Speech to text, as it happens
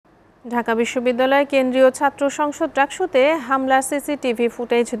ঢাকা বিশ্ববিদ্যালয় কেন্দ্রীয় ছাত্র সংসদ ডাকসুতে হামলার সিসিটিভি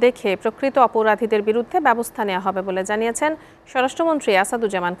ফুটেজ দেখে প্রকৃত অপরাধীদের বিরুদ্ধে ব্যবস্থা নেওয়া হবে বলে জানিয়েছেন স্বরাষ্ট্রমন্ত্রী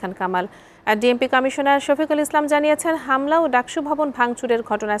আসাদুজ্জামান খান কামাল। ডিএমপি কমিশনার শফিকুল ইসলাম জানিয়েছেন, হামলা ও ডাকসু ভবন ভাঙচুরের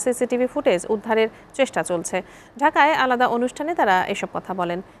ঘটনার সিসিটিভি ফুটেজ উদ্ধারের চেষ্টা চলছে। ঢাকায় আলাদা অনুষ্ঠানে তারা এসব কথা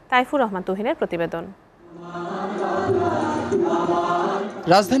বলেন। তাইফুর রহমান তুহিনের প্রতিবেদন।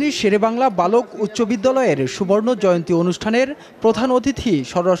 রাজধানীর শেরেবাংলা বালক উচ্চ বিদ্যালয়ের সুবর্ণ জয়ন্তী অনুষ্ঠানের প্রধান অতিথি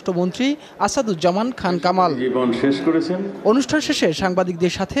স্বরাষ্ট্রমন্ত্রী আসাদুজ্জামান খান কামাল। অনুষ্ঠান শেষে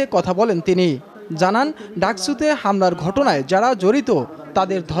সাংবাদিকদের সাথে কথা বলেন তিনি। জানান, ডাকসুতে হামলার ঘটনায় যারা জড়িত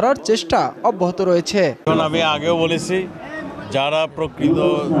তাদের ধরার চেষ্টা অব্যাহত রয়েছে। আমি আগেও বলেছি, যারা প্রকৃত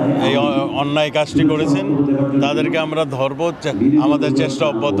এই অন্যায় কাজটি করেছেন তাদেরকে আমরা ধরব, আমাদের চেষ্টা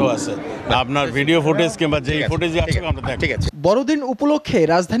অব্যাহত আছে। আপনার ভিডিও ফুটেজ কিংবা যে ফুটেজ আছে আমরা দেখব। বড়দিন উপলক্ষে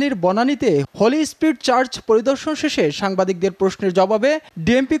রাজধানীর বনানীতে হোলি স্পিরিট চার্চ পরিদর্শন শেষে সাংবাদিকদের প্রশ্নের জবাবে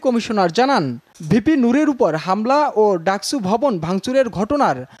ডিএমপি কমিশনার জানান, ভিপি নূরের উপর হামলা ও ডাকসু ভবন ভাঙচুরের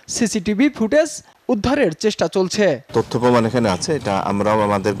ঘটনার সিসিটিভি ফুটেজ উদ্ধারের চেষ্টা চলছে। তথ্য প্রমাণ এখানে আছে, এটা আমরাও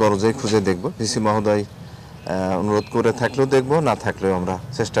আমাদের গরজে খুঁজে দেখব। ডিসি মহোদয় অনুরোধ করে থাকলেও দেখব, না থাকলেও আমরা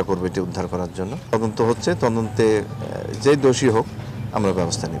চেষ্টা করব এটি উদ্ধার করার জন্য। তদন্ত হচ্ছে, তদন্তে যে দোষী হোক আমরা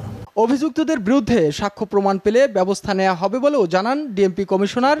ব্যবস্থা নেব। অভিযুক্তদের বিরুদ্ধে সাক্ষ্য প্রমাণ পেলে ব্যবস্থা নেওয়া হবে বলেও জানান ডিএমপি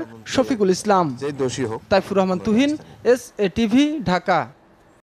কমিশনার শফিকুল ইসলাম। যে দোষী হোক। তাইফুর রহমান তুহিন, SATV, ঢাকা।